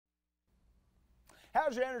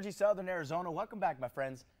How's your energy, Southern Arizona? Welcome back, my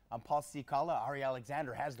friends. I'm Paul Cicala. Ari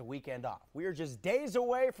Alexander has the weekend off. We are just days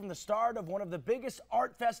away from the start of one of the biggest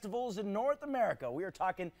art festivals in North America. We are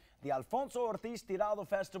talking the Alfonso Ortiz Tirado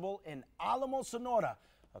Festival in Alamos, Sonora,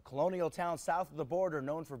 a colonial town south of the border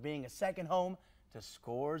known for being a second home to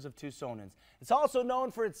scores of Tucsonans. It's also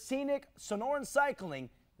known for its scenic Sonoran cycling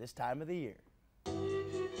this time of the year.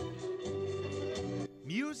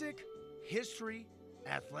 Music, history,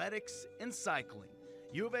 athletics, and cycling.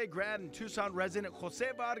 U of A grad and Tucson resident Jose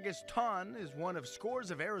Vargas Ton is one of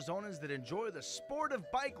scores of Arizonans that enjoy the sport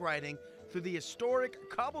of bike riding through the historic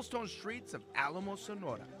cobblestone streets of Alamos,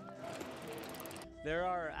 Sonora. There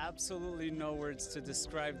are absolutely no words to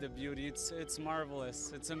describe the beauty. It's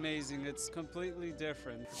marvelous. It's amazing. It's completely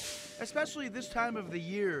different. Especially this time of the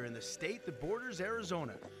year in the state that borders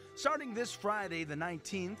Arizona. Starting this Friday, the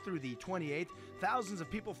 19th through the 28th, thousands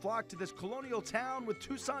of people flock to this colonial town with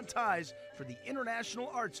Tucson ties for the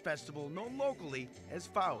International Arts Festival known locally as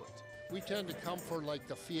FAUT. We tend to come for like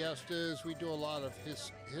the fiestas. We do a lot of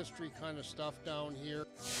history kind of stuff down here.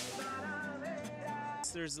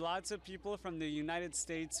 There's lots of people from the United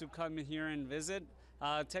States who come here and visit.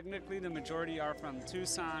 Technically, the majority are from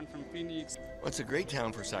Tucson, from Phoenix. Well, it's a great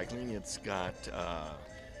town for cycling. It's got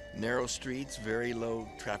narrow streets, very low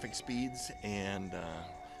traffic speeds, and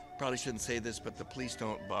probably shouldn't say this, but the police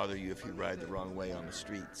don't bother you if you ride the wrong way on the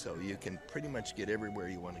street. So you can pretty much get everywhere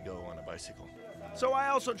you want to go on a bicycle. So I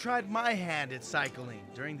also tried my hand at cycling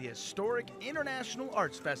during the historic International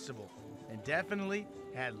Arts Festival and definitely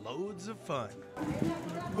had loads of fun.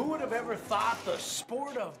 Who would have ever thought the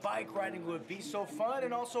sport of bike riding would be so fun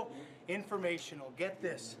and also informational? Get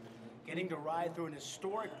this. Getting to ride through an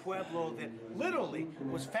historic pueblo that literally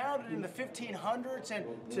was founded in the 1500s and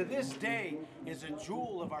to this day is a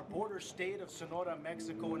jewel of our border state of Sonora,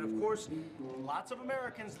 Mexico. And of course, lots of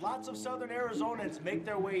Americans, lots of Southern Arizonans make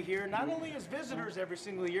their way here, not only as visitors every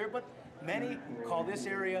single year, but many call this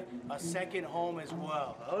area a second home as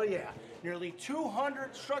well. Oh yeah, nearly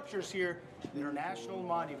 200 structures here that are national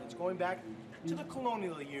monuments going back to the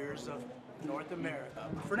colonial years of North America.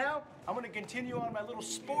 For now, I'm going to continue on my little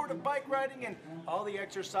sport of bike riding and all the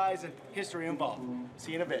exercise and history involved.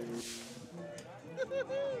 See you in a bit.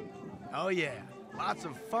 Oh yeah, lots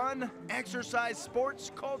of fun, exercise,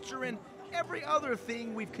 sports, culture, and every other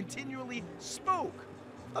thing we've continually spoke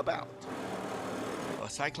about. A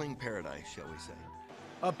cycling paradise, shall we say.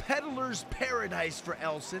 A peddler's paradise for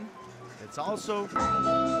Elson. It's also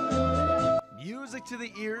music to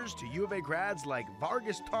the ears to U of A grads like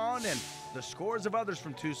Vargas Ton and the scores of others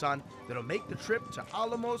from Tucson that'll make the trip to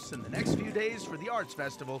Alamos in the next few days for the Arts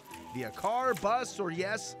Festival via car, bus, or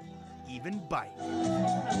yes, even bike.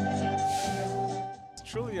 It's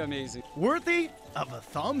truly amazing. Worthy of a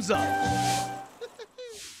thumbs up.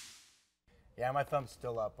 Yeah, my thumb's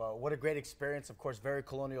still up. What a great experience. Of course, very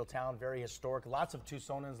colonial town, very historic. Lots of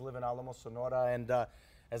Tucsonans live in Alamos, Sonora, and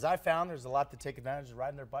as I found, there's a lot to take advantage of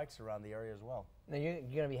riding their bikes around the area as well. Now you're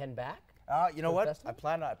going to be heading back? You know what? I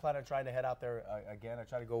plan on trying to head out there again. I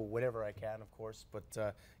try to go whenever I can, of course, but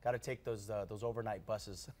got to take those overnight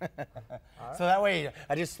buses. Right. So that way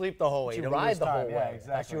I just sleep the whole way. You ride the whole way. Yeah,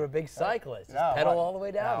 exactly. Actually, you're a big cyclist. Just pedal all the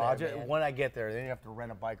way down there, when I get there, then you have to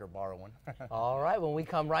rent a bike or borrow one. All right, when we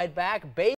come right back,